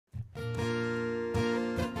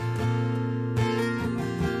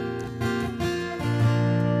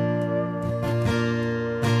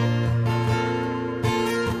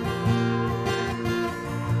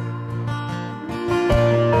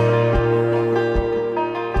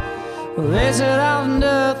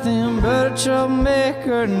a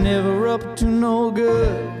troublemaker, never up to no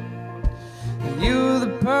good. You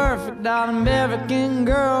the perfect all-American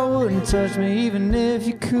girl, wouldn't touch me even if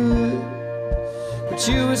you could. But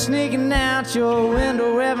you were sneaking out your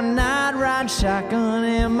window every night, riding shotgun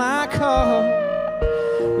in my car.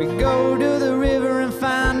 We go to the river and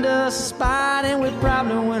find us a spot, and we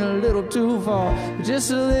probably went a little too far,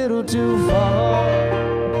 just a little too far.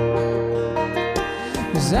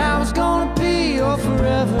 'Cause I was gonna be your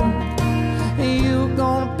forever, and you were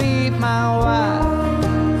gonna be my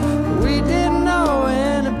wife. We didn't know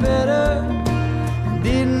any better,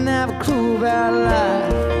 didn't have a clue about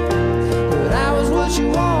life. But I was what you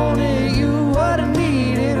wanted, you what I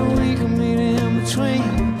needed, and we could meet in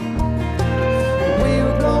between. We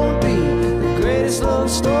were gonna be the greatest love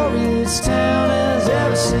story this town has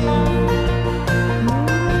ever seen.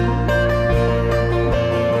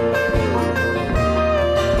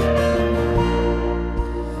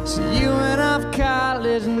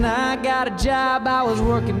 And I got a job, I was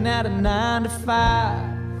working at a 9 to 5,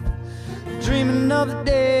 dreaming of the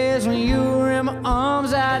days when you were in my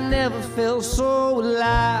arms. I never felt so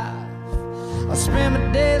alive. I spent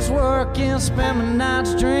my days working, spent my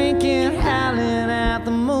nights drinking, howling at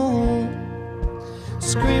the moon,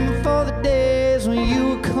 screaming for the days when you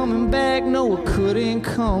were coming back. No, it couldn't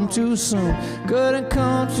come too soon, couldn't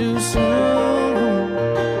come too soon.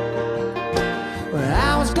 But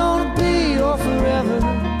I was gonna be your forever,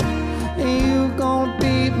 and you were gonna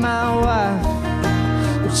be my wife.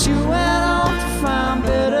 But you went off to find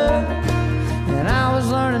better, and I was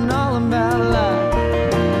learning all about life.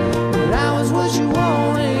 But I was what you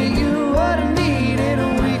wanted, you what I needed,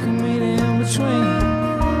 and we could meet in between.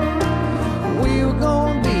 We were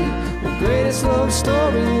gonna be the greatest love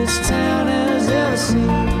story this town has ever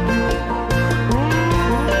seen.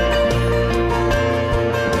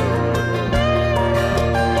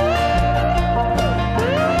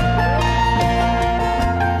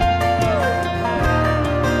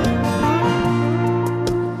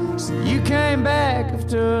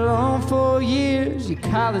 After a long 4 years, your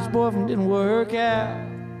college boyfriend didn't work out,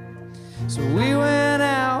 so we went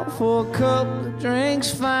out for a couple of drinks,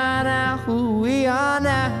 find out who we are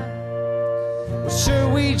now. Well, sure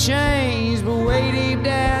we changed, but way deep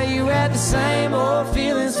down you had the same old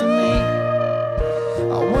feelings for me.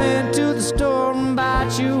 I went to the store and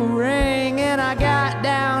bought you a ring, and I got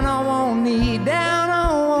down on one knee, down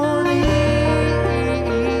on one knee.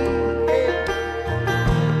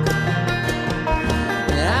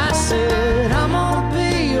 I'm gonna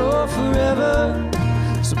be your forever,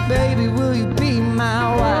 so baby, will you be my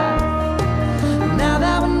wife? Now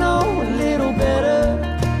that we know a little better,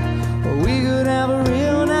 we could have a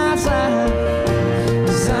real nice life.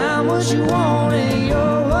 'Cause I'm what you want and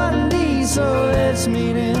you're what I need, so let's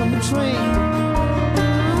meet in between.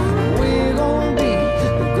 We're gonna be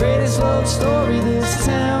the greatest love story this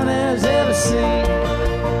town has ever seen.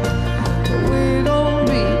 We're gonna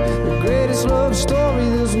be the greatest love story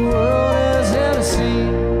this world has ever seen.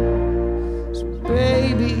 So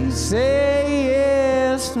baby, say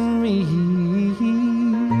yes to me.